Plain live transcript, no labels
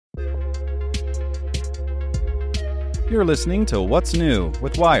You're listening to What's New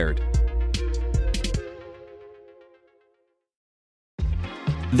with Wired.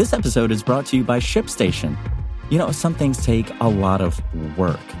 This episode is brought to you by ShipStation. You know, some things take a lot of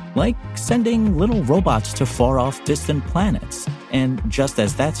work, like sending little robots to far-off distant planets. And just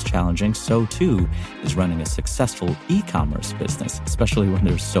as that's challenging, so too is running a successful e-commerce business, especially when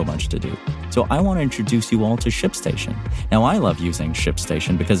there's so much to do. So I want to introduce you all to ShipStation. Now, I love using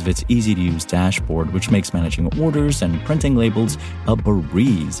ShipStation because of its easy-to-use dashboard, which makes managing orders and printing labels a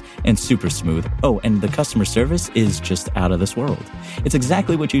breeze and super smooth. Oh, and the customer service is just out of this world. It's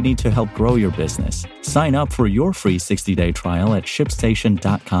exactly what you need to help grow your business. Sign up for your free 60-day trial at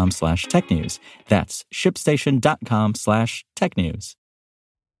shipstation.com/technews. That's shipstation.com/technews.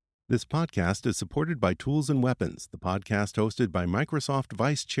 This podcast is supported by Tools and Weapons, the podcast hosted by Microsoft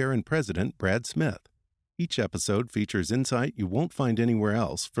Vice Chair and President Brad Smith. Each episode features insight you won't find anywhere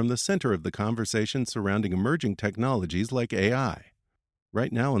else from the center of the conversation surrounding emerging technologies like AI.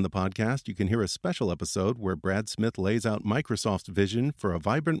 Right now on the podcast, you can hear a special episode where Brad Smith lays out Microsoft's vision for a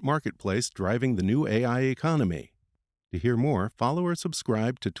vibrant marketplace driving the new AI economy. To hear more, follow or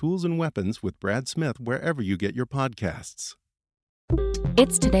subscribe to Tools and Weapons with Brad Smith wherever you get your podcasts.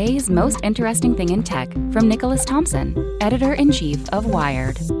 It's today's most interesting thing in tech from Nicholas Thompson, editor-in-chief of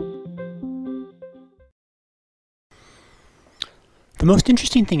Wired. The most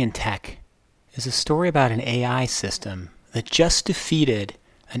interesting thing in tech is a story about an AI system that just defeated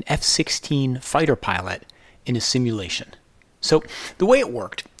an F-16 fighter pilot in a simulation. So the way it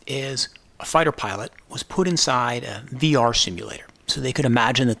worked is a fighter pilot was put inside a VR simulator so they could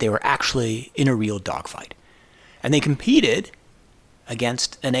imagine that they were actually in a real dogfight. And they competed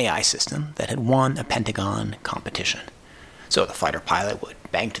against an AI system that had won a Pentagon competition. So the fighter pilot would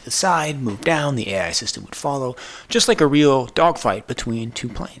bank to the side, move down, the AI system would follow, just like a real dogfight between two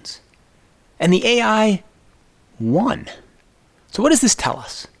planes. And the AI won. So what does this tell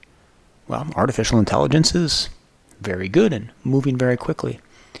us? Well, artificial intelligence is very good and moving very quickly.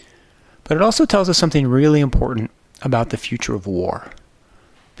 But it also tells us something really important about the future of war.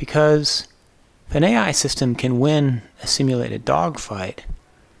 Because if an AI system can win a simulated dogfight,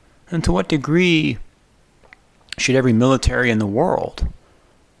 then to what degree should every military in the world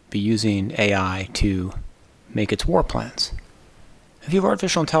be using AI to make its war plans? If you have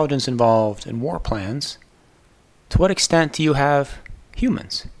artificial intelligence involved in war plans, to what extent do you have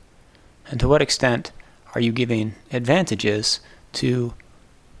humans? And to what extent are you giving advantages to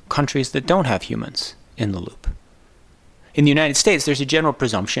countries that don't have humans in the loop? In the United States, there's a general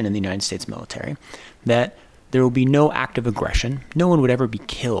presumption in the United States military that there will be no act of aggression. No one would ever be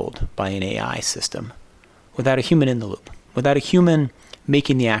killed by an AI system without a human in the loop, without a human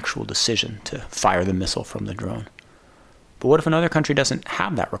making the actual decision to fire the missile from the drone. But what if another country doesn't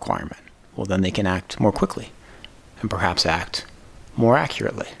have that requirement? Well, then they can act more quickly and perhaps act more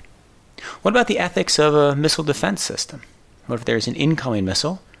accurately. What about the ethics of a missile defense system? What if there's an incoming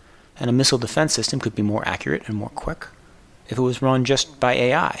missile and a missile defense system could be more accurate and more quick if it was run just by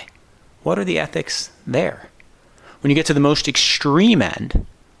AI? What are the ethics there? When you get to the most extreme end,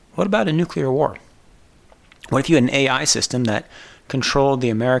 what about a nuclear war? What if you had an AI system that controlled the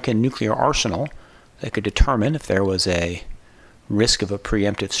American nuclear arsenal that could determine if there was a risk of a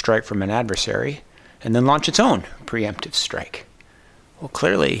preemptive strike from an adversary and then launch its own preemptive strike? Well,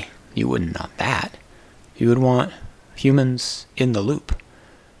 clearly you wouldn't want that. You would want humans in the loop.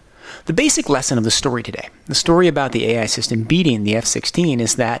 The basic lesson of the story today, the story about the AI system beating the F-16,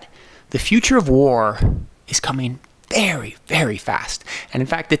 is that the future of war is coming very, very fast. And in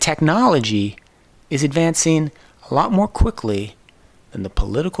fact, the technology is advancing a lot more quickly than the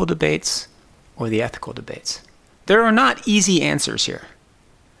political debates or the ethical debates. There are not easy answers here.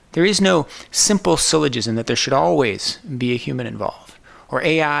 There is no simple syllogism that there should always be a human involved, or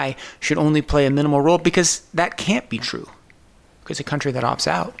AI should only play a minimal role, because that can't be true. Because a country that opts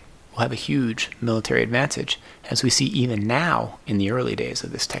out will have a huge military advantage, as we see even now in the early days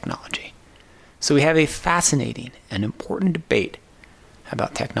of this technology. So we have a fascinating and important debate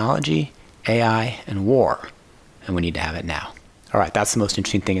about technology, AI, and war, and we need to have it now. All right, that's the most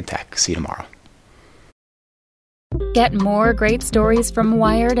interesting thing in tech. See you tomorrow. Get more great stories from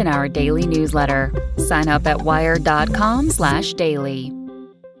Wired in our daily newsletter. Sign up at wired.com/daily.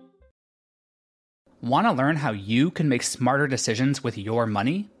 Want to learn how you can make smarter decisions with your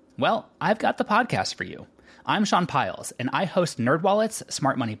money? Well, I've got the podcast for you. I'm Sean Piles, and I host NerdWallet's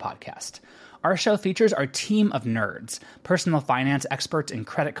Smart Money Podcast. Our show features our team of nerds, personal finance experts in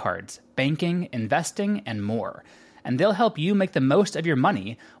credit cards, banking, investing, and more. And they'll help you make the most of your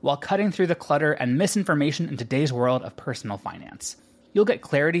money while cutting through the clutter and misinformation in today's world of personal finance. You'll get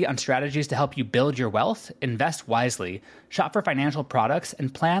clarity on strategies to help you build your wealth, invest wisely, shop for financial products,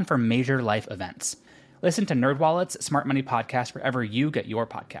 and plan for major life events. Listen to NerdWallet's Smart Money Podcast wherever you get your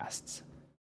podcasts.